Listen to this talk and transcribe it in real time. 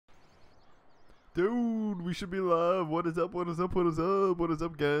Dude, we should be live. What is up? What is up? What is up? What is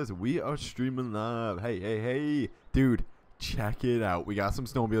up, guys? We are streaming live. Hey. Dude, check it out. We got some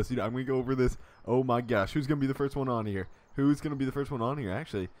snowmobiles. Dude, I'm going to go over this. Oh, my gosh. Who's going to be the first one on here? Who's going to be the first one on here,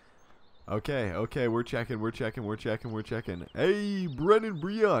 actually? Okay. We're checking. Hey, Brennan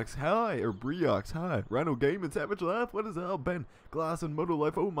Briox. Hi. Or Briox. Hi. Rhino Game and Savage Life. What is up? Ben Glass and Moto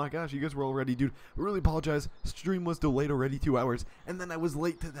Life. Oh my gosh. You guys were all ready, dude. I really apologize. Stream was delayed already 2 hours. And then I was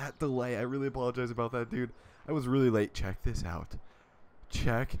late to that delay. I really apologize about that, dude. I was really late. Check this out.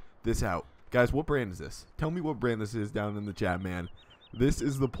 Guys, what brand is this? Tell me what brand this is down in the chat, man. This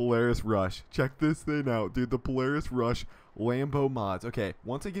is the Polaris Rush. Check this thing out, dude. The Polaris Rush Lambo mods. Okay,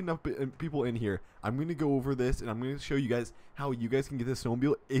 once I get enough people in here, I'm going to go over this, and I'm going to show you guys how you guys can get this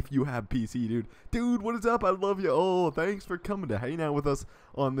snowmobile if you have PC, dude. Dude, what is up? I love you. Oh, thanks for coming to hang out with us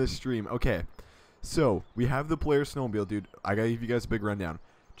on this stream. Okay, so we have the Polaris snowmobile, dude. I got to give you guys a big rundown.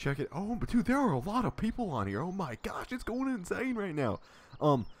 Check it. Oh, but dude, there are a lot of people on here. Oh my gosh, it's going insane right now.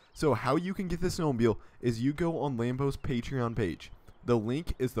 So how you can get this snowmobile is you go on Lambo's Patreon page. The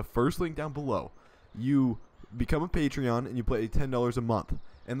link is the first link down below. You become a Patreon and you pay $10 a month.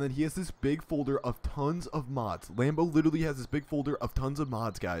 And then he has this big folder of tons of mods. Lambo literally has this big folder of tons of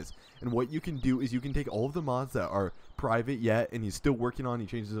mods, guys. And what you can do is you can take all of the mods that are private yet and he's still working on. He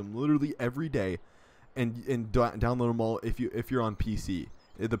changes them literally every day and download them all if you're on PC.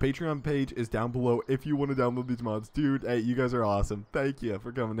 The Patreon page is down below if you want to download these mods. Dude, hey, you guys are awesome. Thank you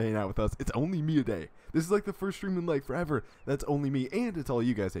for coming to hang out with us. It's only me today. This is like the first stream in like forever. That's only me, and it's all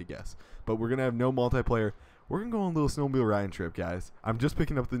you guys, I guess. But we're going to have no multiplayer. We're going to go on a little snowmobile riding trip, guys. I'm just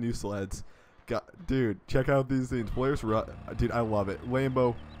picking up the new sleds. Dude, check out these things. Polaris, dude, I love it.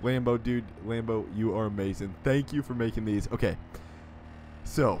 Lambo, dude, Lambo, you are amazing. Thank you for making these. Okay,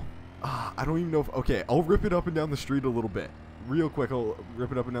 so, I don't even know if, okay, I'll rip it up and down the street a little bit. Real quick, I'll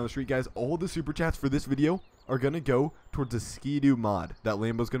rip it up and down the street, guys. All the super chats for this video are gonna go towards a Ski-Doo mod that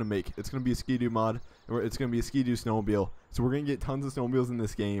Lambo's gonna make. It's gonna be a Ski-Doo mod, or it's gonna be a Ski-Doo snowmobile. So we're gonna get tons of snowmobiles in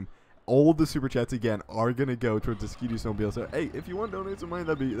this game. All the super chats again are gonna go towards the Ski-Doo snowmobile. So hey, if you want to donate some money,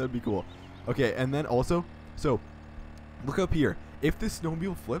 that'd be cool. Okay, and then also, so look up here. If this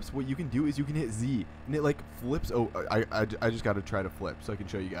snowmobile flips, what you can do is you can hit Z and it like flips. Oh, I just gotta try to flip so I can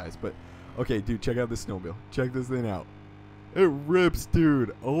show you guys. But okay, dude, check out this snowmobile. Check this thing out. It rips,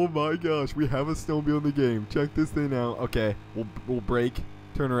 dude. Oh my gosh, we have a snowmobile in the game. Check this thing out. Okay, we'll brake,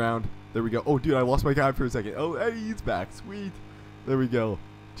 turn around. There we go. Oh, dude, I lost my guy for a second. Oh, hey, he's back. Sweet. There we go.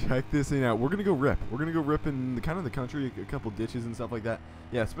 Check this thing out. We're gonna go rip. We're gonna go rip in the kind of the country, a couple ditches and stuff like that.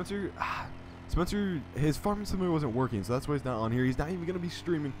 Yeah, Spencer, his farming simulator wasn't working, so that's why he's not on here. He's not even gonna be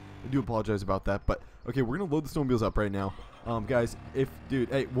streaming. I do apologize about that, but okay, we're gonna load the snowmobiles up right now. Guys, dude,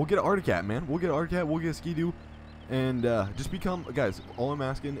 hey, we'll get an Articat, man. We'll get an Articat. We'll get a Ski-Doo. And just become, guys, all I'm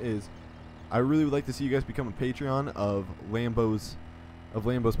asking is I really would like to see you guys become a Patreon of Lambo's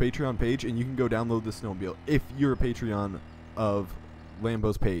Patreon page, and you can go download the snowmobile if you're a Patreon of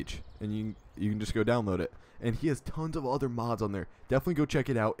Lambo's page, and you can just go download it. And he has tons of other mods on there. Definitely go check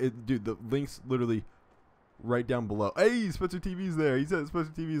it out. Dude, the link's literally right down below. Hey, Spencer TV's there. He said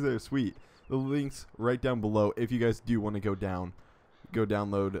Spencer TV's there. Sweet. The link's right down below if you guys do want to go download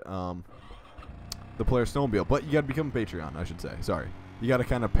the Polaris snowmobile. But you got to become a Patreon, I should say. Sorry, you got to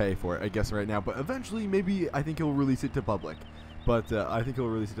kind of pay for it, I guess, right now. But eventually, maybe I think he'll release it to public. But I think he'll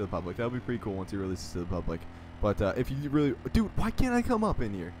release it to the public. That'll be pretty cool once he releases it to the public. But if you really, dude, why can't I come up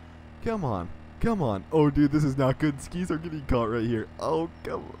in here? Come on. Oh, dude, this is not good. Skis are getting caught right here. Oh,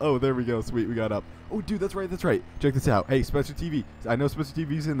 oh, there we go. Sweet, we got up. Oh, dude, that's right. Check this out. Hey, Spencer TV. I know Spencer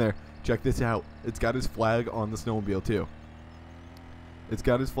TV's in there. Check this out. It's got his flag on the snowmobile too. It's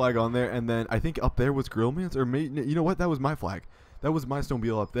got his flag on there, and then I think up there was Grillman's, or maybe, you know what? That was my flag. That was my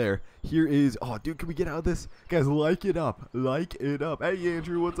snowmobile up there. Here is, oh, dude, can we get out of this? Guys, like it up. Hey,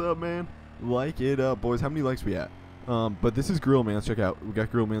 Andrew, what's up, man? Like it up, boys. How many likes we at? But this is Grillman's. Check out. We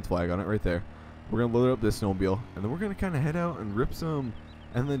got Grillman's flag on it right there. We're going to load up this snowmobile, and then we're going to kind of head out and rip some.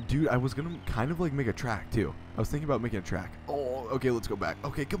 And then, dude, I was going to kind of like make a track, too. I was thinking about making a track. Oh, okay, let's go back.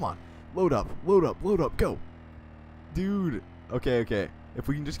 Okay, come on. Load up, go. Dude. Okay. If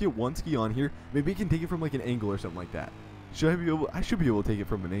we can just get one ski on here, maybe we can take it from like an angle or something like that. I should be able to take it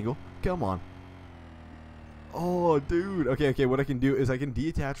from an angle. Come on. Oh, dude. Okay, what I can do is I can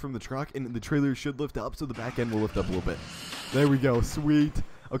detach from the truck, and the trailer should lift up, so the back end will lift up a little bit. There we go. Sweet.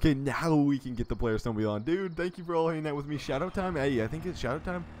 Okay, now we can get the Polaris snowmobile on. Dude, thank you for all hanging out with me. Shoutout time. Hey, I think it's shoutout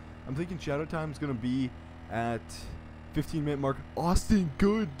time. I'm thinking shoutout time is going to be at 15-minute mark. Austin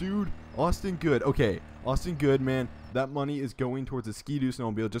Good, dude. Austin Good. Okay, Austin Good, man. That money is going towards a Ski-Doo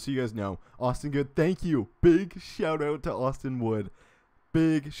snowmobile, just so you guys know. Austin Good, thank you. Big shout out to Austin Wood.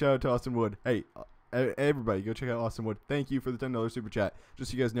 Big shout out to Austin Wood. Hey, everybody, go check out Austin Wood. Thank you for the $10 super chat.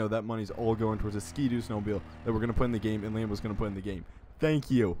 Just so you guys know, that money's all going towards a Ski-Doo snowmobile that we're going to put in the game and Lambo's going to put in the game. Thank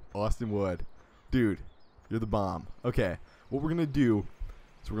you, Austin Wood. Dude, you're the bomb. Okay, what we're going to do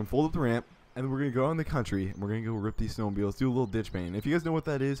is we're going to fold up the ramp, and then we're going to go out in the country, and we're going to go rip these snowmobiles, do a little ditch painting. If you guys know what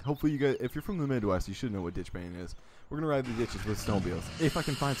that is, hopefully you guys, if you're from the Midwest, you should know what ditch painting is. We're going to ride the ditches with snowmobiles. If I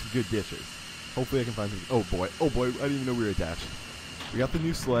can find some good ditches. Hopefully I can find some. Oh boy, I didn't even know we were attached. We got the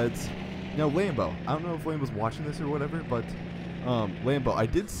new sleds. Now Lambo, I don't know if Lambo's watching this or whatever, but Lambo, I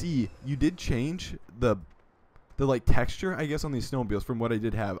did see you did change the like texture, I guess, on these snowmobiles from what I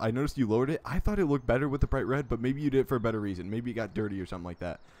did have. I noticed you lowered it. I thought it looked better with the bright red, but maybe you did it for a better reason. Maybe it got dirty or something like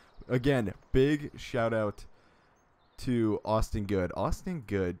that. Again, big shout out to Austin Good. Austin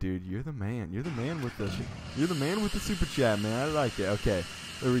Good, dude, you're the man. You're the man with the super chat, man. I like it. Okay.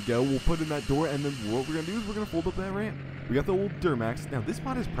 There we go. We'll put in that door, and then what we're going to do is we're going to fold up that ramp. We got the old Duramax. Now, this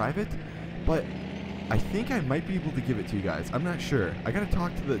mod is private, but I think I might be able to give it to you guys. I'm not sure. I got to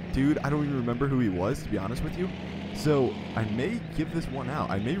talk to the dude. I don't even remember who he was, to be honest with you. So, I may give this one out.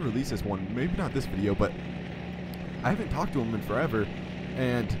 I may release this one. Maybe not this video, but I haven't talked to him in forever,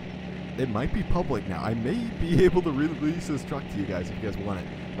 and it might be public now. I may be able to release this truck to you guys if you guys want it.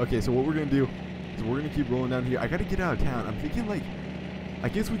 Okay, so what we're going to do is we're going to keep rolling down here. I got to get out of town. I'm thinking, like, I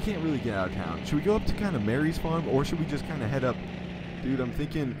guess we can't really get out of town. Should we go up to kind of Mary's farm, or should we just kind of head up? Dude, I'm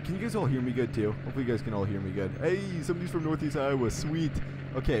thinking, can you guys all hear me good too? Hopefully you guys can all hear me good. Hey, somebody's from Northeast Iowa. Sweet.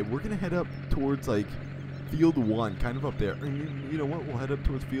 Okay, we're going to head up towards, like, field 1, kind of up there. And you know what? We'll head up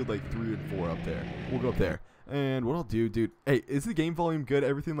towards field, like, 3 and 4 up there. We'll go up there. And what I'll do, dude, hey, is the game volume good?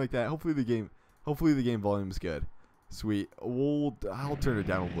 Everything like that? Hopefully the game volume is good. Sweet. I'll turn it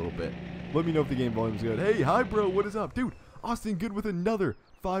down a little bit. Let me know if the game volume is good. Hey, hi, bro. What is up? Dude. Austin Good with another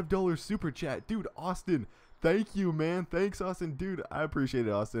 $5 super chat. Dude, Austin, thank you, man. Thanks, Austin. Dude, I appreciate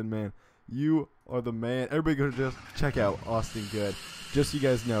it, Austin, man. You are the man. Everybody go just check out Austin Good. Just so you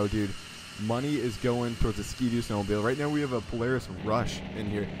guys know, dude, money is going towards a Ski-Doo snowmobile. Right now we have a Polaris Rush in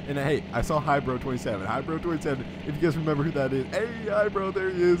here. And hey, I saw Hybro27. Hybro27, if you guys remember who that is. Hey, Hybro, there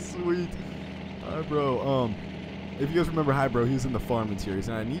he is. Sweet. Hybro, if you guys remember Hybro, he was in the farming series,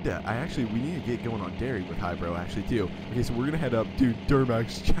 and we need to get going on dairy with Hybro, actually, too. Okay, so we're going to head up. Dude,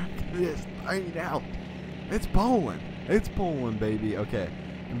 Duramax, check this thing out. It's Poland. It's Poland, baby. Okay,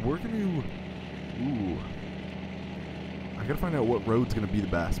 and we're going to, I got to find out what road's going to be the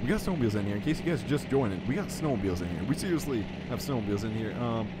best. We got snowmobiles in here. In case you guys are just joining, we got snowmobiles in here. We seriously have snowmobiles in here.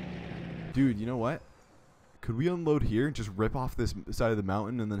 Dude, you know what? Could we unload here and just rip off this side of the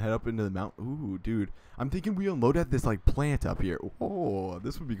mountain and then head up into the mountain? Ooh, dude. I'm thinking we unload at this, like, plant up here. Oh,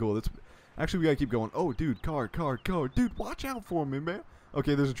 this would be cool. Actually, we got to keep going. Oh, dude, car. Dude, watch out for me, man.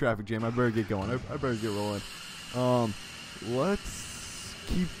 Okay, there's a traffic jam. I better get going. I better get rolling. Let's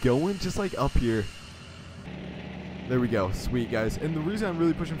keep going just, like, up here. There we go. Sweet, guys. And the reason I'm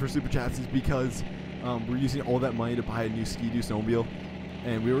really pushing for super chats is because we're using all that money to buy a new Ski-Doo snowmobile.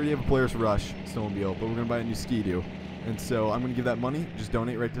 And we already have a Polaris Rush snowmobile, but we're going to buy a new Ski-Doo. And so I'm going to give that money, just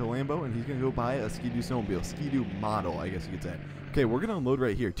donate right to Lambo, and he's going to go buy a Ski-Doo snowmobile. Ski-Doo model, I guess you could say. Okay, we're going to unload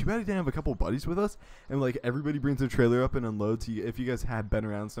right here. Too bad I didn't have a couple buddies with us. And, like, everybody brings their trailer up and unloads. If you guys have been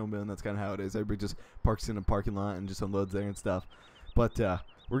around snowmobiling, that's kind of how it is. Everybody just parks in a parking lot and just unloads there and stuff. But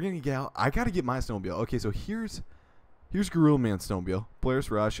we're going to get out. I got to get my snowmobile. Okay, so here's Gorilla Man's snowmobile,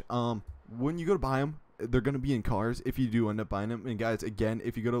 Polaris Rush. When you go to buy them, they're going to be in cars if you do end up buying them. And guys, again,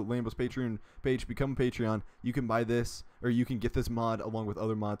 if you go to Lambo's Patreon page, become a Patreon, you can buy this, or you can get this mod along with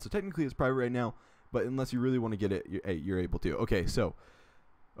other mods. So technically it's private right now, but unless you really want to get it, you're able to. Okay, so,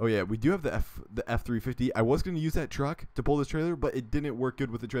 oh yeah, we do have the F350. I was going to use that truck to pull this trailer, but it didn't work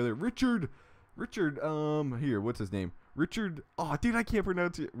good with the trailer. Richard, here, what's his name? Richard, oh, dude, I can't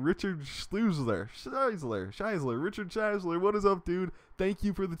pronounce it. Richard Scheisler. Richard Scheisler, what is up, dude? Thank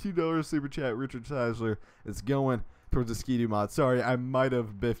you for the $2 super chat, Richard Scheisler. It's going towards the Ski-Doo mod. Sorry, I might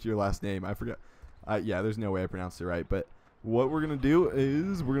have biffed your last name. I forgot. Yeah, there's no way I pronounced it right. But what we're going to do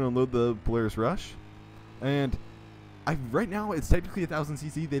is we're going to unload the Polaris Rush. And right now, it's technically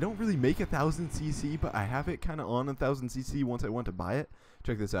 1,000cc. They don't really make 1,000cc, but I have it kind of on 1,000cc once I went to buy it.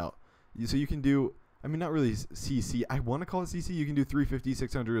 Check this out. So you can do, I mean, not really CC. I want to call it CC. You can do 350,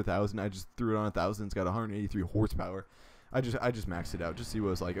 600, 1,000. I just threw it on 1,000. It's got 183 horsepower. I just maxed it out just to see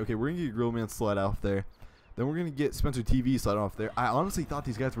what it's like. Okay, we're going to get Grill Man sled off there. Then we're going to get Spencer TV sled off there. I honestly thought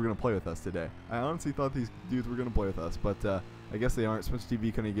these guys were going to play with us today. I honestly thought these dudes were going to play with us. But I guess they aren't. Spencer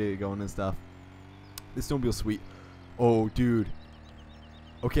TV couldn't get it going and stuff. This snowmobile's sweet. Oh, dude.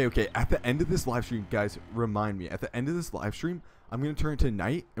 Okay. At the end of this live stream, guys, remind me. At the end of this live stream, I'm going to turn it to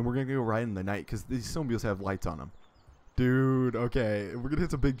night, and we're going to go ride in the night because these snowmobiles have lights on them. Dude, okay. We're gonna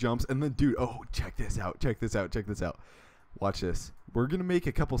hit some big jumps. And then, dude, oh, check this out. Check this out. Check this out. Watch this. We're gonna make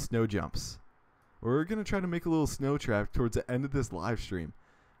a couple snow jumps. We're gonna try to make a little snow track towards the end of this live stream.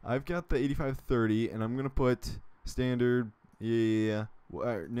 I've got the 8530, and I'm gonna put standard. Yeah.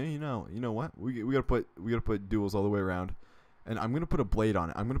 No, you know what? We gotta put duals all the way around. And I'm going to put a blade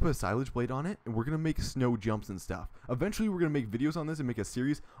on it. I'm going to put a silage blade on it, and we're going to make snow jumps and stuff. Eventually, we're going to make videos on this and make a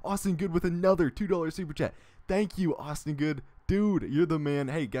series. Austin Good with another $2 super chat. Thank you, Austin Good. Dude, you're the man.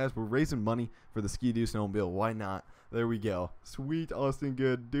 Hey, guys, we're raising money for the Ski-Doo Snowmobile. Why not? There we go. Sweet, Austin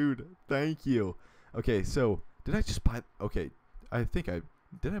Good. Dude, thank you. Okay, so, did I just buy... Okay, I think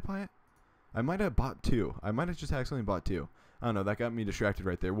did I buy it? I might have bought 2. I might have just accidentally bought 2. I don't know. That got me distracted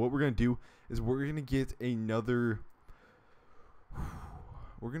right there. What we're going to do is we're going to get another...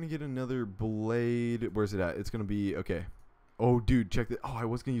 We're going to get another blade. Where's it at? It's going to be, okay. Oh, dude, check that. Oh, I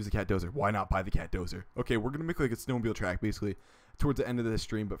was going to use the cat dozer. Why not buy the cat dozer? Okay, we're going to make like a snowmobile track, basically, towards the end of this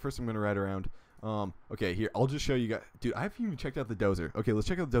stream. But first, I'm going to ride around. Okay, here, I'll just show you guys. Dude, I haven't even checked out the dozer. Okay, let's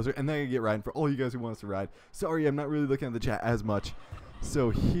check out the dozer, and then I can get riding for all you guys who want us to ride. Sorry, I'm not really looking at the chat as much. So,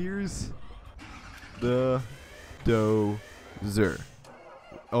 here's the dozer.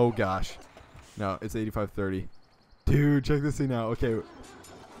 Oh, gosh. No, it's 8530. Dude, check this thing out. Okay.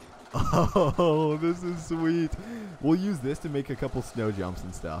 Oh, this is sweet. We'll use this to make a couple snow jumps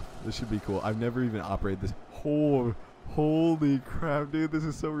and stuff. This should be cool. I've never even operated this. Holy crap, dude. This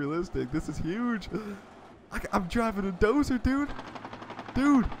is so realistic. This is huge. I'm driving a dozer, dude.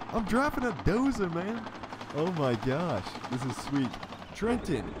 Dude, I'm driving a dozer, man. Oh, my gosh. This is sweet.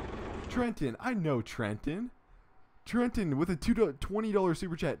 Trenton. I know Trenton. Trenton with a $20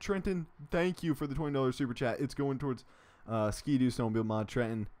 super chat. Trenton, thank you for the $20 super chat. It's going towards Ski-Doo Snowmobile mod.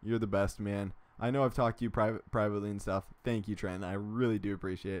 Trenton, you're the best, man. I know I've talked to you privately and stuff. Thank you, Trenton. I really do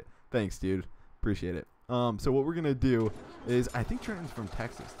appreciate it. Thanks, dude. Appreciate it. So what we're gonna do is, I think Trenton's from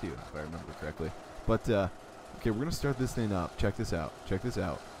Texas too, if I remember correctly. But okay, we're gonna start this thing up. Check this out. Check this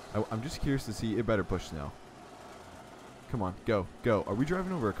out. I'm just curious to see. It better push snow. Come on, go. Are we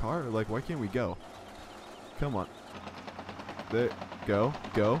driving over a car? Or like, why can't we go? Come on. There, go.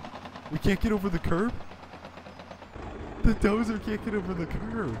 We can't get over the curb? The dozer can't get over the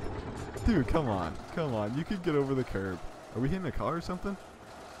curb. Dude, come on. You can get over the curb. Are we hitting a car or something?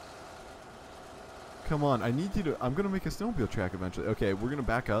 Come on, I need you to... I'm going to make a snowmobile track eventually. Okay, we're going to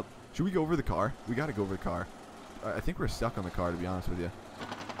back up. Should we go over the car? We got to go over the car. I think we're stuck on the car, to be honest with you.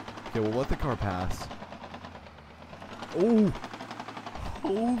 Okay, we'll let the car pass. Oh!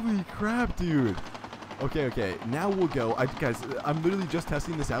 Holy crap, dude. Okay. Now we'll go. Guys, I'm literally just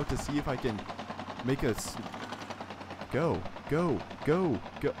testing this out to see if I can make a... Go.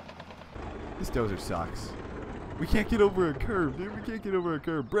 This dozer sucks. We can't get over a curb, dude. We can't get over a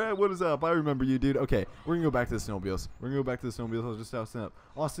curb. Brad, what is up? I remember you, dude. Okay, we're going to go back to the snowmobiles. I was just out up.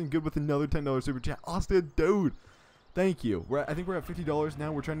 Austin Good with another $10 super chat. Austin, dude. Thank you. I think we're at $50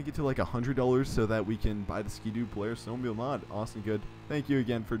 now. We're trying to get to like $100 so that we can buy the Ski-Doo Polaris Snowmobile mod. Austin Good. Thank you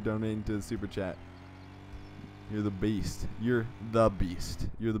again for donating to the super chat. You're the beast. You're the beast.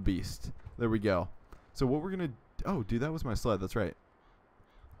 There we go. So what we're going to... Oh, dude, that was my sled. That's right.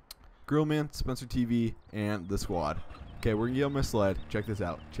 Grillman, Spencer TV, and the squad. Okay, we're going to get on my sled. Check this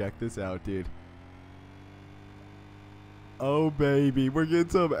out. Dude. Oh, baby. We're getting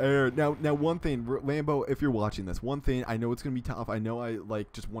some air. Now, one thing, Lambo, if you're watching this, one thing, I know it's going to be tough. I know I,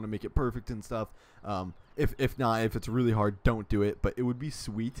 like, just want to make it perfect and stuff. If not, if it's really hard, don't do it. But it would be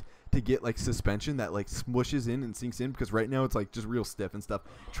sweet to get, like, suspension that, like, smushes in and sinks in. Because right now it's, like, just real stiff and stuff.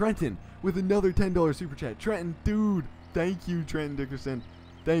 Trenton with another $10 super chat. Trenton, dude. Thank you, Trenton Dickerson.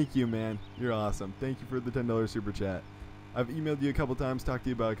 Thank you, man. You're awesome. Thank you for the $10 super chat. I've emailed you a couple times, talked to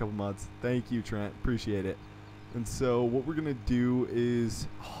you about a couple mods. Thank you, Trent. Appreciate it. And so what we're going to do is...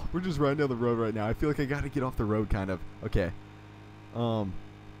 Oh, we're just riding down the road right now. I feel like I got to get off the road, kind of. Okay.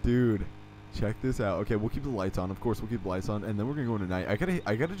 Dude. Check this out. Okay, we'll keep the lights on. Of course, we'll keep the lights on. And then we're going to go into night.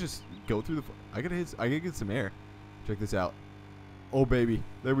 I gotta just go through the... I gotta get some air. Check this out. Oh, baby.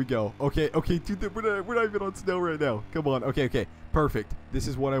 There we go. Okay, dude, we're not even on snow right now. Come on. Okay. Perfect. This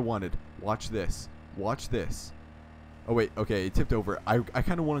is what I wanted. Watch this. Oh, wait. Okay, it tipped over. I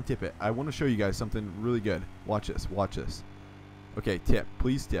kind of want to tip it. I want to show you guys something really good. Watch this. Okay, tip.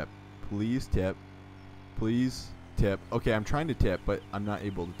 Please tip. Okay, I'm trying to tip, but I'm not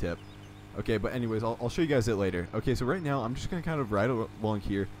able to tip. Okay, but anyways, I'll show you guys it later. Okay, so right now, I'm just going to kind of ride along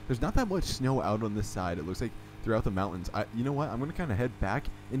here. There's not that much snow out on this side. It looks like throughout the mountains. You know what? I'm going to kind of head back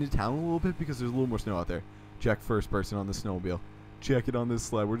into town a little bit because there's a little more snow out there. Check first person on the snowmobile. Check it on this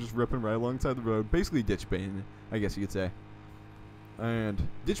sled. We're just ripping right alongside the road. Basically ditch baiting, I guess you could say. And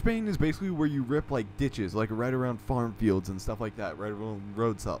ditch painting is basically where you rip like ditches, like right around farm fields and stuff like that, right around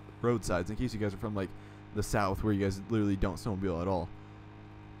roadsides. In case you guys are from like the south, where you guys literally don't snowmobile at all.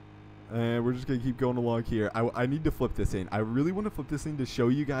 And we're just gonna keep going along here. I need to flip this thing. I really want to flip this thing to show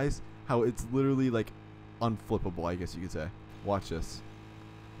you guys how it's literally like unflippable, I guess you could say. Watch this.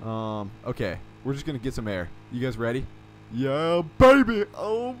 Okay, we're just gonna get some air. You guys ready? Yeah, baby.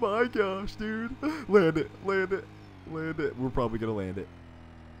 Oh my gosh, dude. Land it, land it. Land it. We're probably gonna land it.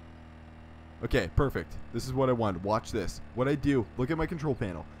 Okay, perfect. This is what I want. Watch this. What I do, look at my control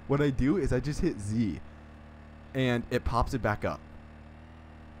panel. What I do is I just hit Z and it pops it back up.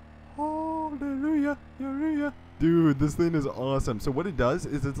 Hallelujah, hallelujah. Dude, this thing is awesome. So what it does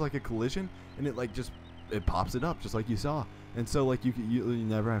is it's like a collision and it like just it pops it up just like you saw. And so like you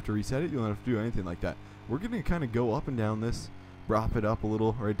never have to reset it. You don't have to do anything like that. We're gonna kind of go up and down this, prop it up a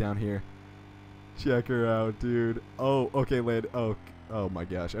little right down here. Check her out, dude. Oh, okay, land. Oh my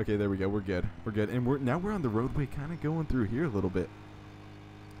gosh. Okay, there we go. We're good. We're good. And now we're on the roadway, kind of going through here a little bit.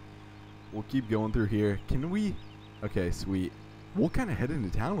 We'll keep going through here. Can we? Okay, sweet. We'll kind of head into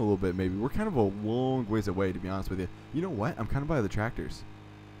town a little bit, maybe. We're kind of a long ways away, to be honest with you. You know what? I'm kind of by the tractors.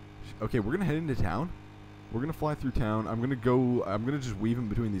 Okay, we're gonna head into town. We're gonna fly through town. I'm gonna just weave in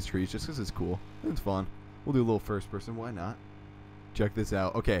between these trees, just because it's cool. It's fun. We'll do a little first person. Why not? Check this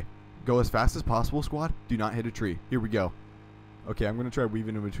out. Okay. Go as fast as possible, squad. Do not hit a tree. Here we go. Okay, I'm going to try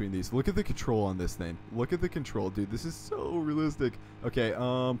weaving in between these. Look at the control on this thing. Look at the control, dude. This is so realistic. Okay,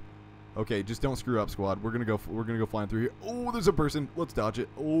 okay, just don't screw up, squad. We're going to go flying through here. Oh, there's a person. Let's dodge it.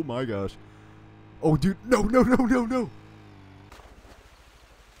 Oh my gosh. Oh, dude. No, no, no, no, no.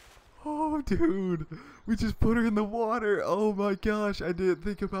 Oh, dude. We just put her in the water. Oh my gosh. I didn't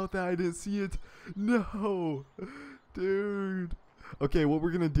think about that. I didn't see it. No. Dude. Okay, what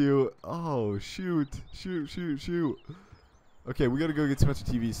we're gonna do? Oh, shoot. Okay, we gotta go get Spencer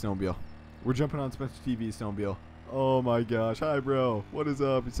TV's snowmobile. We're jumping on Spencer TV's snowmobile. Oh my gosh. Hi, bro. What is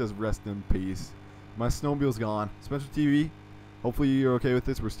up? It says rest in peace. My snowmobile's gone. Spencer TV, hopefully you're okay with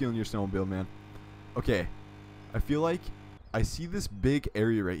this. We're stealing your snowmobile, man. Okay. I feel like I see this big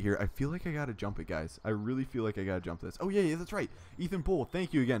area right here. I feel like I gotta jump it, guys. I really feel like I gotta jump this. Oh, yeah, that's right. Ethan Poole,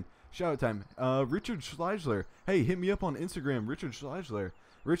 thank you again. Shout out time. Richard Schleisler. Hey, hit me up on Instagram. Richard Schleisler.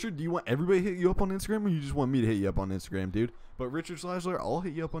 Richard, do you want everybody to hit you up on Instagram, or you just want me to hit you up on Instagram, dude? But Richard Schleisler, I'll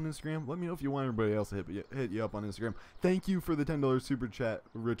hit you up on Instagram. Let me know if you want everybody else to hit you up on Instagram. Thank you for the $10 super chat,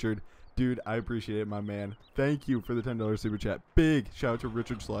 Richard. Dude, I appreciate it, my man. Thank you for the $10 super chat. Big shout out to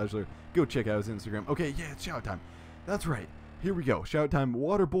Richard Schleisler. Go check out his Instagram. Okay, yeah, it's shout out time. That's right. Here we go. Shout out time.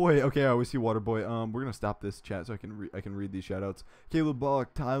 Waterboy. Okay, I always see Waterboy. We're gonna stop this chat so I can read these shout outs. Caleb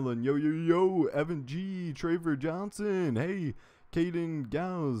Bach, Tylen, yo, Evan G, Traver Johnson, hey, Caden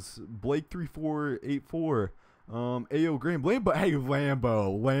Gauss, Blake 3484, Ao Graham, Lambo. Hey,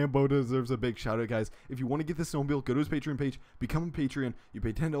 Lambo deserves a big shout out, guys. If you want to get this snowmobile, go to his Patreon page, become a Patreon. You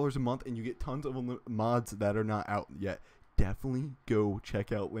pay $10 a month and you get tons of mods that are not out yet. Definitely go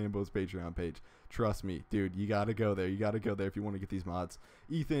check out Lambo's Patreon page. Trust me, dude, you gotta go there. You gotta go there if you want to get these mods.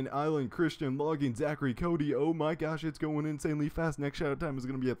 Ethan, Island, Christian, Logging, Zachary, Cody. Oh my gosh, it's going insanely fast. Next shout out time is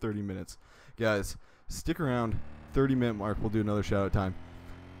gonna be at 30 minutes. Guys, stick around. 30-minute mark, we'll do another shout out time.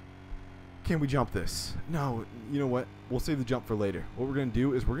 Can we jump this? No, you know what? We'll save the jump for later. What we're gonna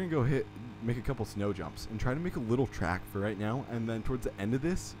do is we're gonna go make a couple snow jumps and try to make a little track for right now. And then towards the end of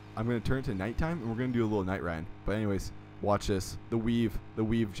this, I'm gonna turn it to nighttime and we're gonna do a little night ride. But anyways, watch this. The weave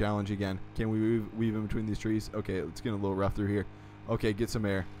challenge again. Can we weave in between these trees? Okay, it's getting a little rough through here. Okay, get some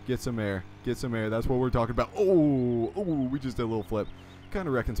air. That's what we're talking about. Oh, we just did a little flip. Kind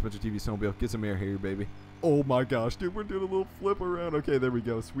of wrecking Spencer TV snowmobile. Get some air here, baby. Oh my gosh, dude, we're doing a little flip around. Okay, there we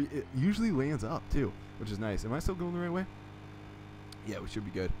go. Sweet. It usually lands up too, which is nice. Am I still going the right way? Yeah, we should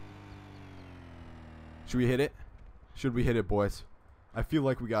be good. Should we hit it? Should we hit it, boys? I feel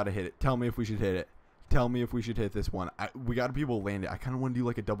like we gotta hit it. Tell me if we should hit it. Tell me if we should hit this one. We gotta be able to land it. I kind of want to do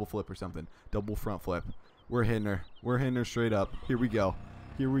like a double flip or something. Double front flip. We're hitting her. We're hitting her straight up. Here we go.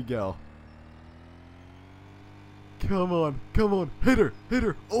 Here we go. Come on. Come on. Hit her. Hit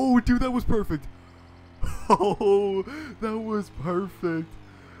her. Oh, dude, that was perfect. Oh, that was perfect.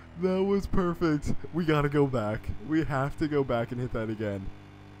 That was perfect. We gotta go back. We have to go back and hit that again.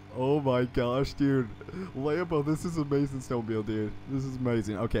 Oh my gosh, dude. Lambo, this is amazing snowmobile, dude. This is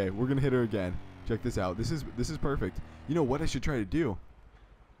amazing. Okay, we're gonna hit her again. Check this out. This is perfect. You know what I should try to do?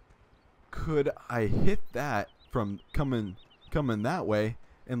 Could I hit that from coming that way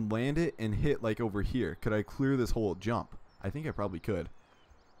and land it and hit like over here? Could I clear this whole jump? I think I probably could.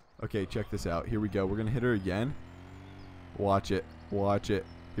 Okay, check this out. Here we go. We're gonna hit her again. Watch it. Watch it.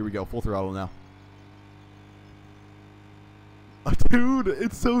 Here we go. Full throttle now. Dude,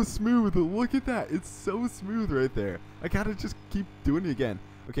 it's so smooth. Look at that. It's so smooth right there. I gotta just keep doing it again.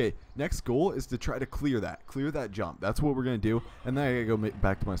 Okay, next goal is to try to clear that jump. That's what we're gonna do. And then I gotta go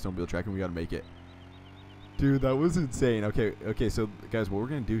back to my snowmobile track and we gotta make it. Dude, that was insane. Okay, so guys, what we're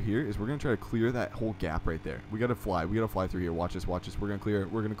gonna do here is we're gonna try to clear that whole gap right there. We gotta fly through here. Watch this. We're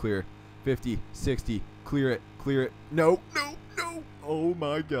gonna clear 50, 60, clear it. No. Oh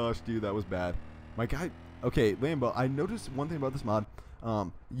my gosh, dude, that was bad. My guy, okay, Lambo, I noticed one thing about this mod.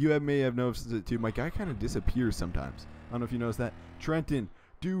 May have noticed it too. My guy kind of disappears sometimes. I don't know if you noticed that. Trenton,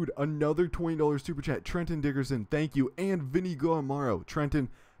 dude, another $20 super chat. Trenton Dickerson, thank you. And Vinny Guamaro. Trenton,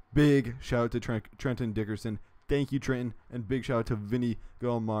 big shout out to Trenton Dickerson. Thank you, Trenton, and big shout out to Vinny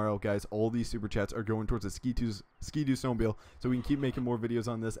Guamaro. Guys, all these super chats are going towards the Ski-Doo snowmobile, so we can keep making more videos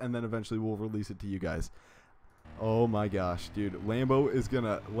on this, and then eventually we'll release it to you guys. Oh my gosh, dude, Lambo's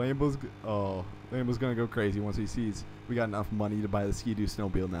gonna go crazy once he sees we got enough money to buy the Ski-Doo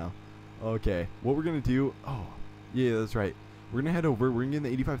snowmobile now. Okay, what we're gonna do? Oh, yeah, that's right. We're gonna head over. We're gonna get in the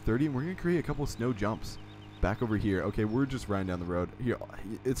 8530, and we're gonna create a couple of snow jumps back over here. Okay, we're just riding down the road here.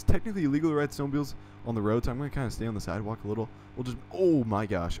 It's technically illegal to ride snowmobiles on the road, so I'm gonna kind of stay on the sidewalk a little. We'll just, oh my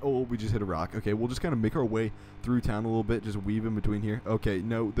gosh, oh, we just hit a rock. Okay, we'll just kind of make our way through town a little bit, just weave in between here. Okay,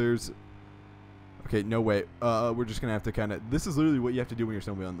 no, okay, no way. We're just gonna have to kind of, this is literally what you have to do when you're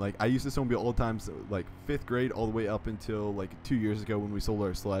snowmobiling. Like, I used to snowmobile all the time, so like 5th grade all the way up until like 2 years ago when we sold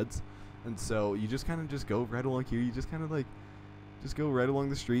our sleds. And so you just kind of just go right along here. You just kind of like, just go right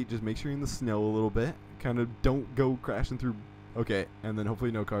along the street. Just make sure you're in the snow a little bit. Kind of don't go crashing through. Okay, and then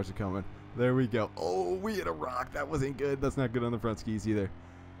hopefully no cars are coming. There we go. Oh, we hit a rock. That wasn't good. That's not good on the front skis either.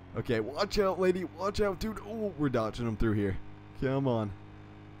 Okay, watch out, lady. Watch out, dude. Oh, we're dodging them through here. Come on.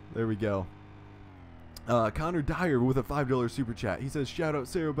 There we go. Connor Dyer with a $5 super chat. He says, shout out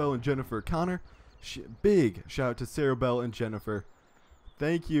Sarah Bell and Jennifer. Connor, big shout out to Sarah Bell and Jennifer.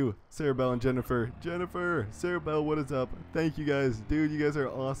 Thank you, Sarah Bell and Jennifer. Sarah Bell, what is up? Thank you guys. Dude, you guys are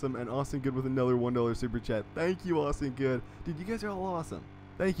awesome. And Austin Good with another $1 super chat. Thank you, Austin Good. Dude, you guys are all awesome.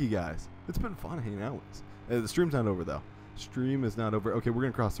 Thank you guys. It's been fun hanging out with us. The stream's not over though. Stream is not over. Okay, we're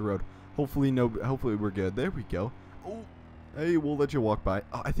gonna cross the road. Hopefully we're good. There we go. Oh, hey, we'll let you walk by.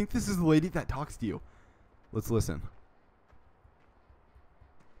 Oh, I think this is the lady that talks to you. Let's listen.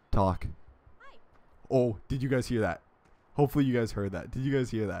 Talk. Hi. Oh, did you guys hear that? Hopefully you guys heard that. Did you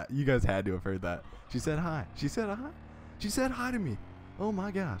guys hear that? You guys had to have heard that. She said hi. She said hi. She said hi to me. Oh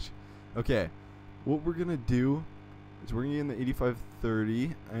my gosh. Okay. What we're gonna do is we're gonna get in the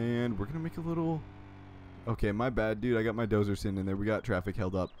 8530 and we're gonna make a little. Okay, my bad, dude. I got my dozer sitting in there. We got traffic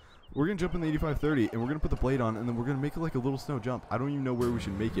held up. We're gonna jump in the 8530 and we're gonna put the blade on and then we're gonna make it like a little snow jump. I don't even know where we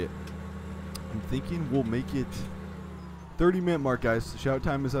should make it. I'm thinking we'll make it 30-minute mark, guys. Shout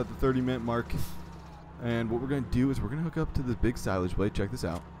time is at the 30-minute mark. And what we're going to do is we're going to hook up to this big silage blade. Check this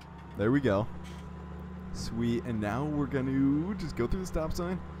out. There we go. Sweet. And now we're going to just go through the stop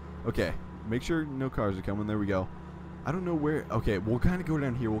sign. Okay. Make sure no cars are coming. There we go. I don't know where. Okay. We'll kind of go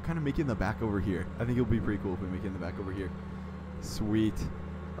down here. We'll kind of make it in the back over here. I think it'll be pretty cool if we make it in the back over here. Sweet.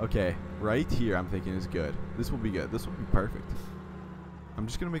 Okay. Right here I'm thinking is good. This will be good. This will be perfect. I'm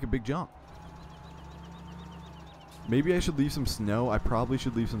just going to make a big jump. Maybe I should leave some snow. I probably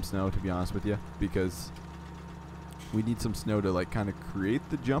should leave some snow, to be honest with you, because we need some snow to like kind of create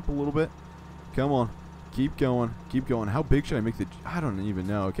the jump a little bit. Come on. Keep going. Keep going. How big should I make the I don't even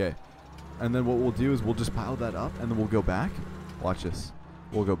know. Okay. And then what we'll do is we'll just pile that up and then we'll go back. Watch this.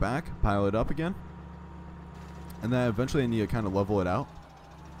 We'll go back, pile it up again. And then eventually I need to kind of level it out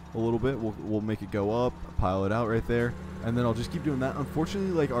a little bit. We'll make it go up, pile it out right there. And then I'll just keep doing that.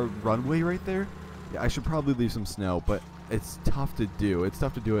 Unfortunately, like our runway right there, yeah, I should probably leave some snow, but it's tough to do. It's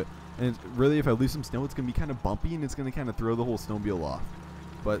tough to do it. And it's really, if I leave some snow, it's going to be kind of bumpy, and it's going to kind of throw the whole snowmobile off.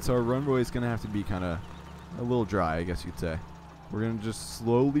 But so our runway is going to have to be kind of a little dry, I guess you'd say. We're going to just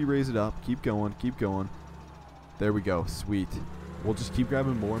slowly raise it up. Keep going. Keep going. There we go. Sweet. We'll just keep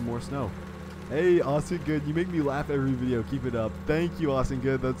grabbing more and more snow. Hey, Austin Good. You make me laugh every video. Keep it up. Thank you, Austin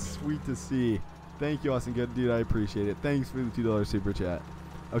Good. That's sweet to see. Thank you, Austin Good. Dude, I appreciate it. Thanks for the $2 super chat.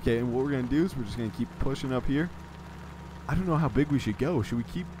 Okay, and what we're going to do is we're just going to keep pushing up here. I don't know how big we should go. Should we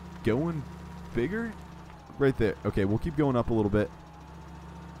keep going bigger? Right there. Okay, we'll keep going up a little bit.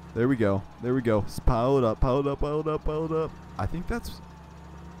 There we go. There we go. Just pile it up, pile it up, pile it up, pile it up. I think that's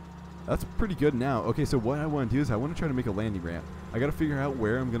pretty good now. Okay, so what I want to do is I want to try to make a landing ramp. I got to figure out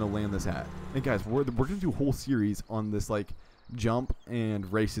where I'm going to land this at. And guys, we're going to do a whole series on this, like, jump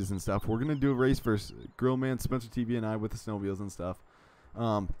and races and stuff. We're going to do a race versus Grillman, Spencer TV, and I with the snowmobiles and stuff.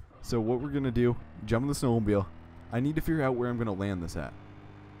 So what we're going to do, jump in the snowmobile. I need to figure out where I'm going to land this at.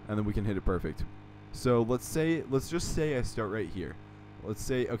 And then we can hit it perfect. So let's just say I start right here. Let's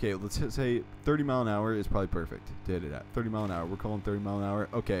say, okay, let's say 30 mile an hour is probably perfect to hit it at. 30 mile an hour. We're calling 30 mile an hour.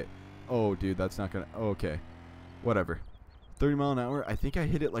 Okay. Oh, dude, that's not going to, okay. Whatever. 30 mile an hour. I think I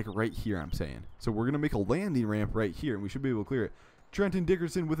hit it like right here, I'm saying. So we're going to make a landing ramp right here, and we should be able to clear it. Trenton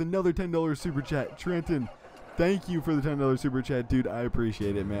Dickerson with another $10 super chat. Trenton, thank you for the $10 super chat, dude. I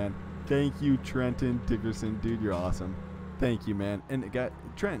appreciate it, man. Thank you, Trenton Dickerson. Dude, you're awesome. Thank you, man. And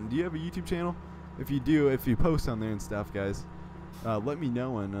Trenton, do you have a YouTube channel? If you do, if you post on there and stuff, guys, let me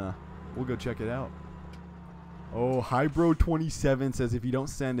know, and we'll go check it out. Oh, Hybro27 says, if you don't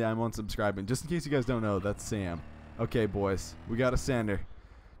send it, I'm unsubscribing. Just in case you guys don't know, that's Sam. Okay, boys, we got a sender.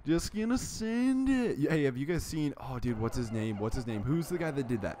 Just gonna send it. Hey, have you guys seen, oh, dude, what's his name? What's his name? Who's the guy that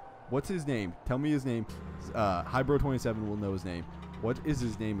did that? What's his name? Tell me his name. Hybro27 will know his name. What is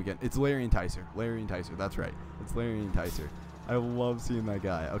his name again? It's Larry Enticer. Larry Enticer, that's right. It's Larry Enticer. I love seeing that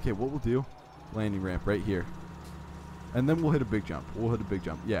guy. Okay, what we'll do, landing ramp right here. And then we'll hit a big jump. We'll hit a big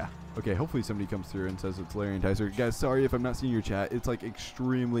jump. Yeah. Okay, hopefully somebody comes through and says it's Larry Enticer. Guys, sorry if I'm not seeing your chat. It's like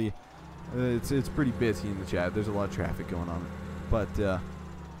extremely, it's pretty busy in the chat. There's a lot of traffic going on. But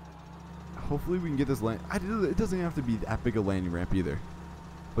hopefully we can get this land. It doesn't have to be that big a landing ramp either.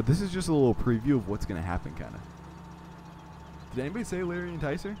 But this is just a little preview of what's going to happen, kind of. Did anybody say Larry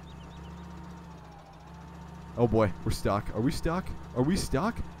Enticer? Oh boy, we're stuck. Are we stuck? Are we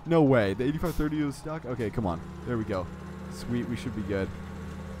stuck? No way. The 8530 is stuck? Okay, come on. There we go. Sweet, we should be good.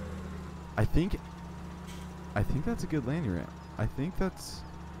 I think that's a good landing ramp. I think that's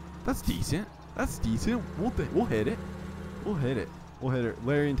decent. That's decent. We'll hit it. We'll hit it. We'll hit it.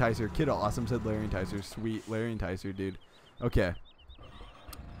 Larry Enticer. Kid Awesome said Larry Enticer. Sweet. Larry Enticer, dude. Okay.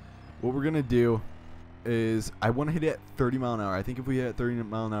 What we're going to do is I want to hit it at 30 mile an hour. I think if we hit at 30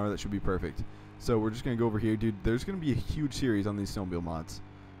 mile an hour, that should be perfect. So we're just going to go over here. Dude, there's going to be a huge series on these snowmobile mods.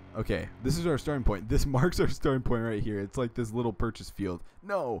 Okay, this is our starting point. This marks our starting point right here. It's like this little purchase field.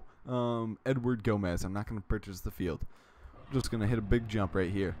 No, Edward Gomez. I'm not going to purchase the field. I'm just going to hit a big jump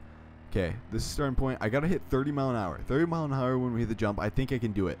right here. Okay, this is starting point. I got to hit 30 mile an hour. 30 mile an hour when we hit the jump. I think I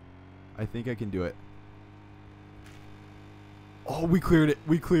can do it. I think I can do it. Oh, we cleared it.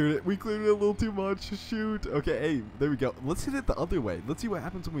 We cleared it. We cleared it a little too much. Shoot. Okay, hey, there we go. Let's hit it the other way. Let's see what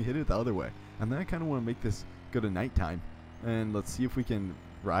happens when we hit it the other way. And then I kind of want to make this go to nighttime. And let's see if we can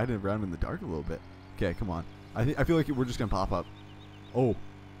ride it around in the dark a little bit. Okay, come on. I feel like we're just going to pop up. Oh,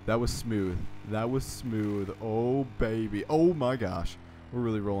 that was smooth. That was smooth. Oh, baby. Oh, my gosh. We're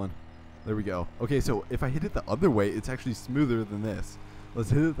really rolling. There we go. Okay, so if I hit it the other way, it's actually smoother than this.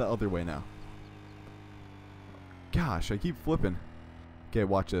 Let's hit it the other way now. Gosh, I keep flipping. Okay,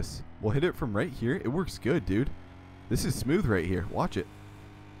 watch this. We'll hit it from right here. It works good, dude. This is smooth right here. Watch it.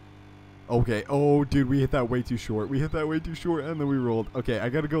 Okay. Oh, dude, we hit that way too short. We hit that way too short, and then we rolled. Okay, I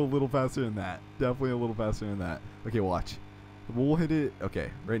got to go a little faster than that. Definitely a little faster than that. Okay, watch. We'll hit it. Okay,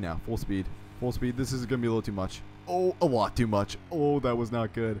 right now. Full speed. Full speed. This is going to be a little too much. Oh, a lot too much. Oh, that was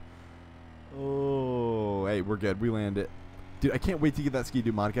not good. Oh, hey, we're good. We land it. Dude, I can't wait to get that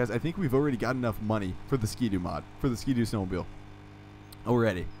Ski-Doo mod, guys. I think we've already got enough money for the Ski-Doo mod, for the Ski-Doo snowmobile.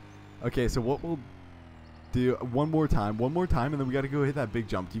 Already. Okay, so what we'll do, one more time, and then we got to go hit that big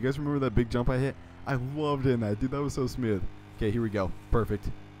jump. Do you guys remember that big jump I hit? I loved hitting that. Dude, that was so smooth. Okay, here we go. Perfect.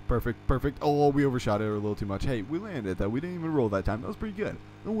 Perfect. Perfect. Oh, we overshot it a little too much. Hey, we landed that. We didn't even roll that time. That was pretty good.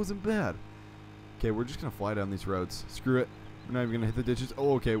 That wasn't bad. Okay, we're just going to fly down these roads. Screw it. We're not even going to hit the ditches.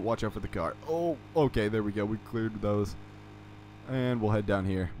 Oh, okay. Watch out for the car. Oh, okay. There we go. We cleared those. And we'll head down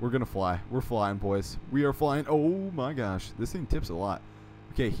here. We're going to fly. We're flying, boys. We are flying. Oh, my gosh. This thing tips a lot.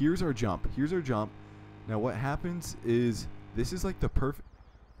 Okay, here's our jump. Here's our jump. Now, what happens is this is like the perfect...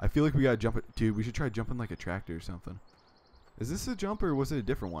 I feel like we got to jump it. Dude, we should try jumping like a tractor or something. Is this a jump or was it a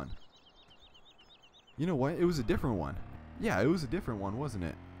different one? You know what? It was a different one. Yeah, it was a different one, wasn't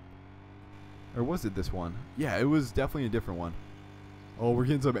it? Or was it this one? Yeah, it was definitely a different one. Oh, we're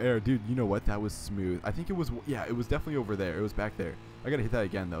getting some air. Dude, you know what? That was smooth. I think it was... Yeah, it was definitely over there. It was back there. I got to hit that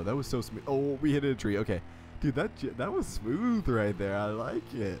again, though. That was so smooth. Oh, we hit a tree. Okay. Dude, that was smooth right there. I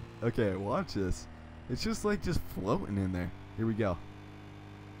like it. Okay, watch this. It's just like just floating in there. Here we go.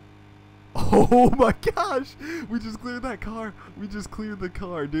 Oh my gosh! We just cleared that car. We just cleared the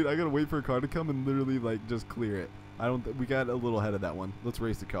car, dude. I gotta wait for a car to come and literally like just clear it. We got a little ahead of that one. Let's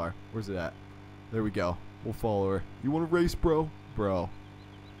race the car. Where's it at? There we go. We'll follow her. You want to race, bro? Bro.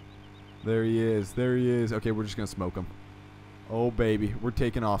 There he is. There he is. Okay, we're just gonna smoke him. Oh baby, we're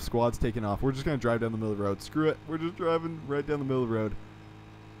taking off. Squad's taking off. We're just gonna drive down the middle of the road. Screw it. We're just driving right down the middle of the road.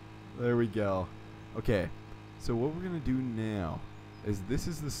 There we go. Okay, so what we're gonna do now is this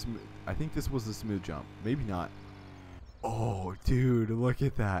is the smooth. I think this was the smooth jump. Maybe not. Oh, dude, look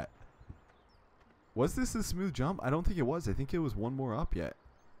at that. Was this a smooth jump? I don't think it was. I think it was one more up yet.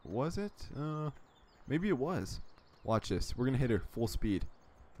 Was it? Maybe it was. Watch this. We're going to hit her full speed.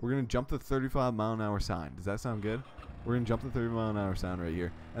 We're going to jump the 35-mile-an-hour sign. Does that sound good? We're going to jump the 30-mile-an-hour sign right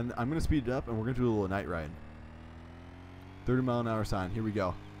here. And I'm going to speed it up, and we're going to do a little night ride. 30-mile-an-hour sign. Here we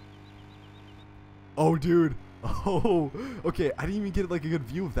go. Oh, dude. Oh, okay. I didn't even get like a good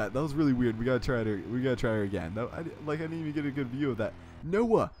view of that. That was really weird. We gotta try it. We gotta try her again. I didn't even get a good view of that.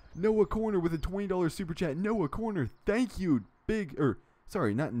 Noah Corner with a $20 super chat. Noah Corner, thank you.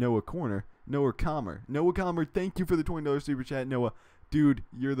 Sorry, not Noah Corner. Noah Comer. Noah Comer, thank you for the $20 super chat. Noah, dude,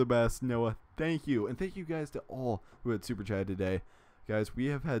 you're the best. Noah, thank you, and thank you guys to all who had super chat today. Guys, we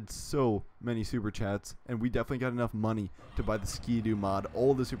have had so many super chats, and we definitely got enough money to buy the Ski-Doo mod.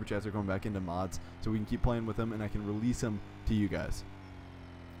 All the super chats are going back into mods, so we can keep playing with them, and I can release them to you guys.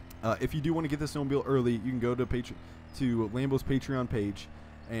 If you do want to get the snowmobile early, you can go to Lambo's Patreon page,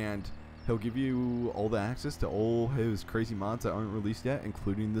 and he'll give you all the access to all his crazy mods that aren't released yet,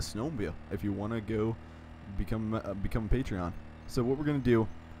 including the snowmobile, if you want to go become a Patreon. So what we're going to do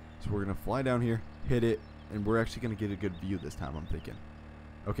is we're going to fly down here, hit it, and we're actually going to get a good view this time, I'm thinking.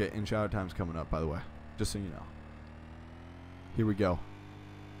 Okay, and shout out time's coming up, by the way. Just so you know. Here we go.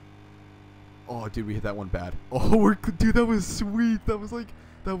 Oh, dude, we hit that one bad. Oh, dude, that was sweet. That was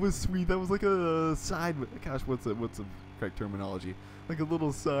sweet. That was like a side. Gosh, what's the correct terminology? Like a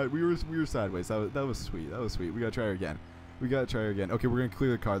little side. We were sideways. That was sweet. That was sweet. We got to try her again. Okay, we're going to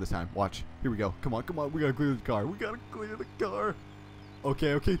clear the car this time. Watch. Here we go. Come on. We got to clear the car.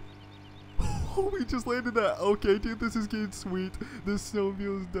 Okay. Oh, we just landed that. Okay, dude, this is getting sweet. This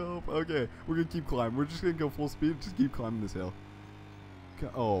snowmobile is dope. Okay, we're going to keep climbing. We're just going to go full speed. Just keep climbing this hill.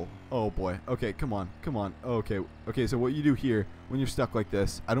 Oh boy. Okay, come on. Okay, so what you do here when you're stuck like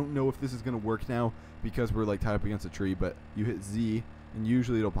this, I don't know if this is going to work now because we're like tied up against a tree, but you hit Z and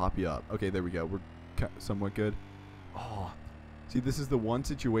usually it'll pop you up. Okay, there we go. We're somewhat good. Oh, see, this is the one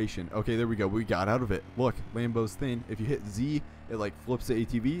situation. Okay, there we go. We got out of it. Look, Lambo's thing. If you hit Z, it like flips the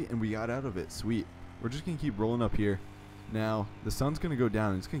ATV, and we got out of it. Sweet. We're just going to keep rolling up here. Now, the sun's going to go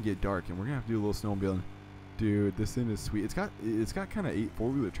down, and it's going to get dark, and we're going to have to do a little snowmobiling. Dude, this thing is sweet. It's got kind of 8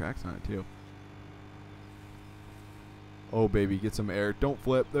 4-wheeler tracks on it, too. Oh, baby, get some air. Don't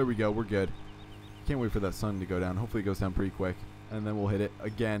flip. There we go. We're good. Can't wait for that sun to go down. Hopefully, it goes down pretty quick, and then we'll hit it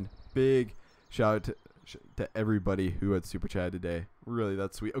again. Big shout out to everybody who had super chat today. Really,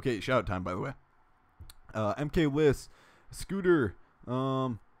 that's sweet. Okay, shout out time, by the way. MK Liss, Scooter,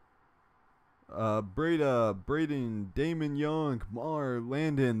 Breda, Braden, Damon Young, Mar,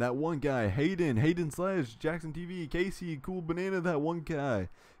 Landon, that one guy, Hayden Sledge, Jackson TV, Casey, Cool Banana, that one guy,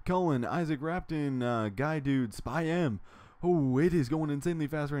 Cullen, Isaac Rapton, Guy Dude, Spy M. Oh, it is going insanely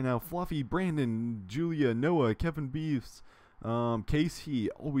fast right now. Fluffy, Brandon, Julia, Noah, Kevin Beefs, Casey,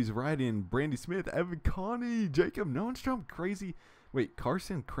 Always Riding, Brandy Smith, Evan Connie, Jacob Nonstrom, Crazy. Wait,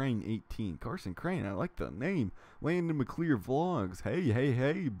 Carson Crane 18. Carson Crane, I like the name. Landon McClear Vlogs.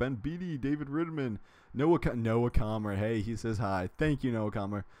 Hey. Ben Beatty, David Ridman, Noah Comer. Hey, he says hi. Thank you, Noah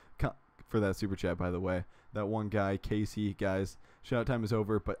Comer, for that super chat, by the way. That one guy, Casey, guys. Shout out time is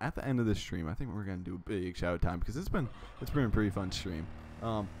over, but at the end of this stream, I think we're gonna do a big shout out time because it's been a pretty fun stream.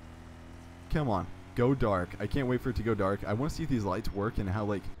 Come on, go dark. I can't wait for it to go dark. I want to see if these lights work and how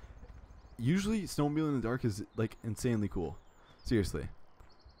like usually snowmobiling in the dark is like insanely cool. Seriously.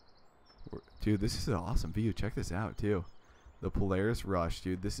 Dude, this is an awesome view. Check this out, too. The Polaris Rush,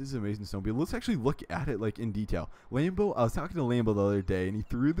 dude. This is amazing snowmobile. Let's actually look at it, like, in detail. Lambo, I was talking to Lambo the other day, and he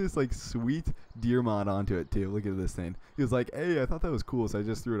threw this, like, sweet deer mod onto it, too. Look at this thing. He was like, hey, I thought that was cool, so I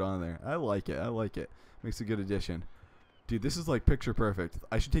just threw it on there. I like it. Makes a good addition. Dude, this is, like, picture perfect.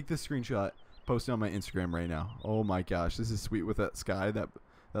 I should take this screenshot, post it on my Instagram right now. Oh, my gosh. This is sweet with that sky, that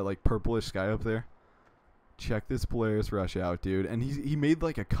like, purplish sky up there. Check this Polaris Rush out, dude. And he made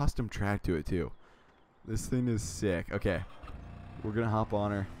like a custom track to it too. This thing is sick. Okay, we're gonna hop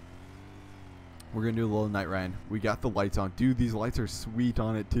on her. We're gonna do a little night ride. We got the lights on, dude. These lights are sweet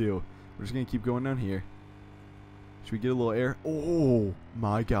on it too. We're just gonna keep going down here. Should we get a little air? Oh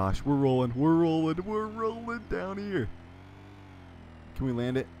my gosh, we're rolling down here. Can we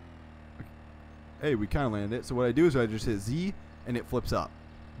land it? Hey, we kind of landed it. So what I do is I just hit Z and it flips up.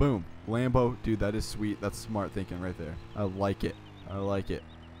 Boom. Lambo. Dude, that is sweet. That's smart thinking right there. I like it.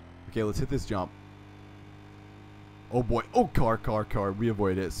 Okay, let's hit this jump. Oh, boy. Oh, car. We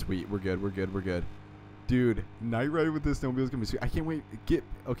avoided it. Sweet. We're good. Dude, night ride with this snowmobile is going to be sweet. I can't wait.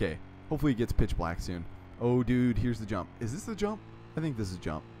 Okay. Hopefully it gets pitch black soon. Oh, dude, here's the jump. Is this the jump? I think this is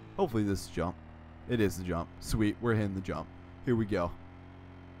jump. Hopefully this is jump. It is the jump. Sweet. We're hitting the jump. Here we go.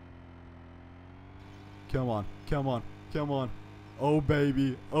 Come on. Oh,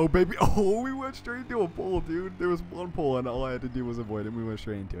 baby. Oh, baby. Oh, we went straight into a pole, dude. There was one pole, and all I had to do was avoid it. And we went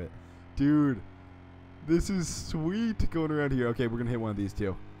straight into it. Dude, this is sweet going around here. Okay, we're going to hit one of these,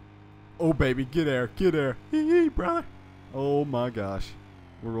 too. Oh, baby. Get air. Get air. Hee, brother. Oh, my gosh.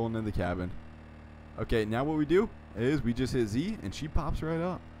 We're rolling in the cabin. Okay, now what we do is we just hit Z, and she pops right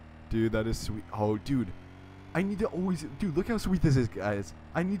up. Dude, that is sweet. Oh, dude. I need to always... Dude, look how sweet this is, guys.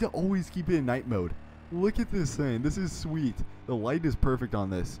 I need to always keep it in night mode. Look at this thing. This is sweet. The light is perfect on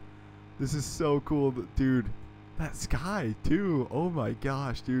this. This is so cool. Dude, that sky, too. Oh, my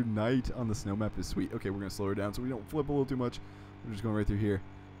gosh, dude. Night on the snow map is sweet. Okay, we're going to slow her down so we don't flip a little too much. We're just going right through here.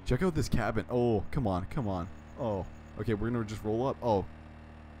 Check out this cabin. Oh, come on. Come on. Oh, okay, we're going to just roll up. Oh,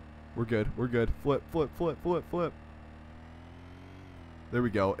 we're good. We're good. Flip, flip, flip, flip, flip. There we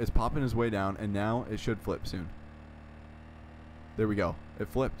go. It's popping his way down, and now it should flip soon. There we go. It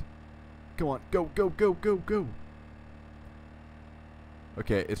flipped. Come on. Go, go, go, go, go.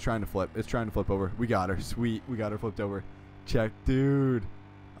 Okay, it's trying to flip. It's trying to flip over. We got her. Sweet. We got her flipped over. Check. Dude.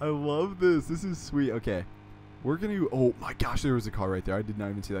 I love this. This is sweet. Okay. We're going to... Oh, my gosh. There was a car right there. I did not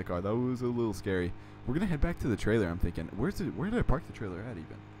even see that car. That was a little scary. We're going to head back to the trailer, I'm thinking. Where did I park the trailer at,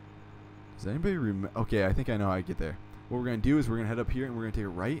 even? Does anybody remember? Okay, I think I know how I get there. What we're going to do is we're going to head up here, and we're going to take a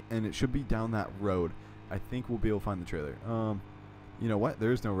right, and it should be down that road. I think we'll be able to find the trailer. You know what?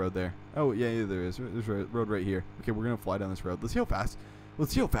 There is no road there. Oh, yeah, there is. There's a road right here. Okay, we're going to fly down this road. Let's see how fast.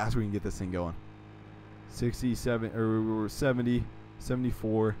 Let's see how fast we can get this thing going. 67, or 70,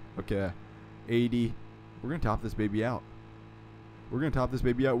 74. Okay, 80. We're going to top this baby out. We're going to top this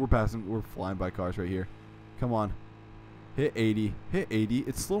baby out. We're flying by cars right here. Come on. Hit 80. Hit 80.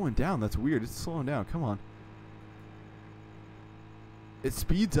 It's slowing down. That's weird. It's slowing down. Come on. It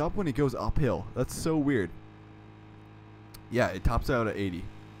speeds up when it goes uphill. That's so weird. Yeah, it tops out at 80,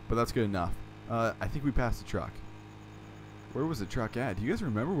 but that's good enough. I think we passed the truck. Where was the truck at? Do you guys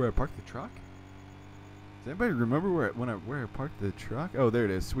remember where I parked the truck? Does anybody remember where I parked the truck? Oh, there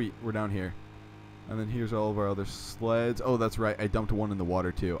it is. Sweet. We're down here. And then here's all of our other sleds. Oh, that's right. I dumped one in the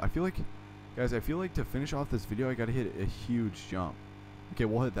water, too. I feel like, guys, I feel like to finish off this video, I got to hit a huge jump. Okay,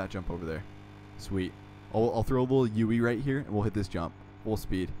 we'll hit that jump over there. Sweet. I'll throw a little UE right here, and we'll hit this jump. Full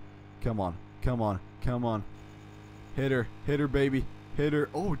speed. Come on. Come on. Come on. Hit her. Hit her, baby. Hit her.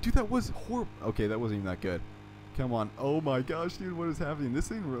 Oh, dude, that was horrible. Okay, that wasn't even that good. Come on. Oh, my gosh, dude, what is happening? This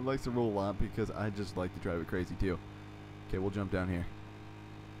thing likes to roll a lot because I just like to drive it crazy, too. Okay, we'll jump down here.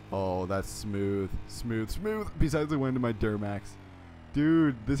 Oh, that's smooth. Smooth, smooth. Besides the wind of my Duramax.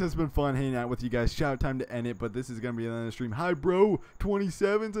 Dude, this has been fun hanging out with you guys. Shout time to end it, but this is going to be the end of the stream. Hi, bro.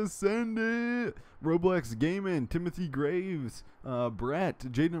 27's Ascended. Roblox Gaming. Timothy Graves. Brett.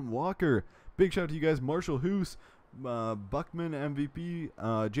 Jaden Walker. Big shout out to you guys. Marshall Hoos. Buckman MVP.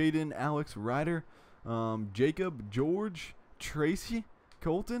 Jaden. Alex Ryder. Jacob. George. Tracy.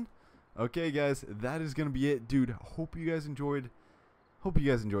 Colton. Okay, guys. That is going to be it. Dude, hope you guys enjoyed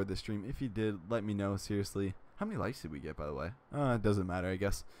this stream. If you did, let me know. Seriously. How many likes did we get, by the way? It doesn't matter, I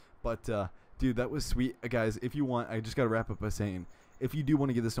guess. But, dude, that was sweet. Guys, if you want, I just got to wrap up by saying, if you do want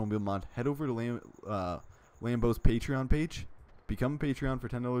to get the Snowmobile mod, head over to Lambo's Patreon page. Become a Patreon for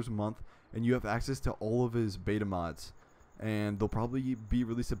 $10 a month, and you have access to all of his beta mods. And they'll probably be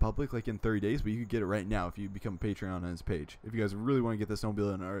released to public like in 30 days, but you can get it right now if you become a Patreon on his page. If you guys really want to get the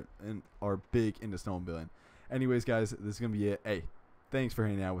Snowmobile and are big into snowmobiling. Anyways, guys, this is going to be it. Hey, thanks for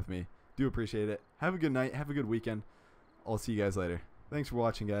hanging out with me. Do appreciate it. Have a good night. Have a good weekend. I'll see you guys later. Thanks for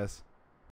watching, guys.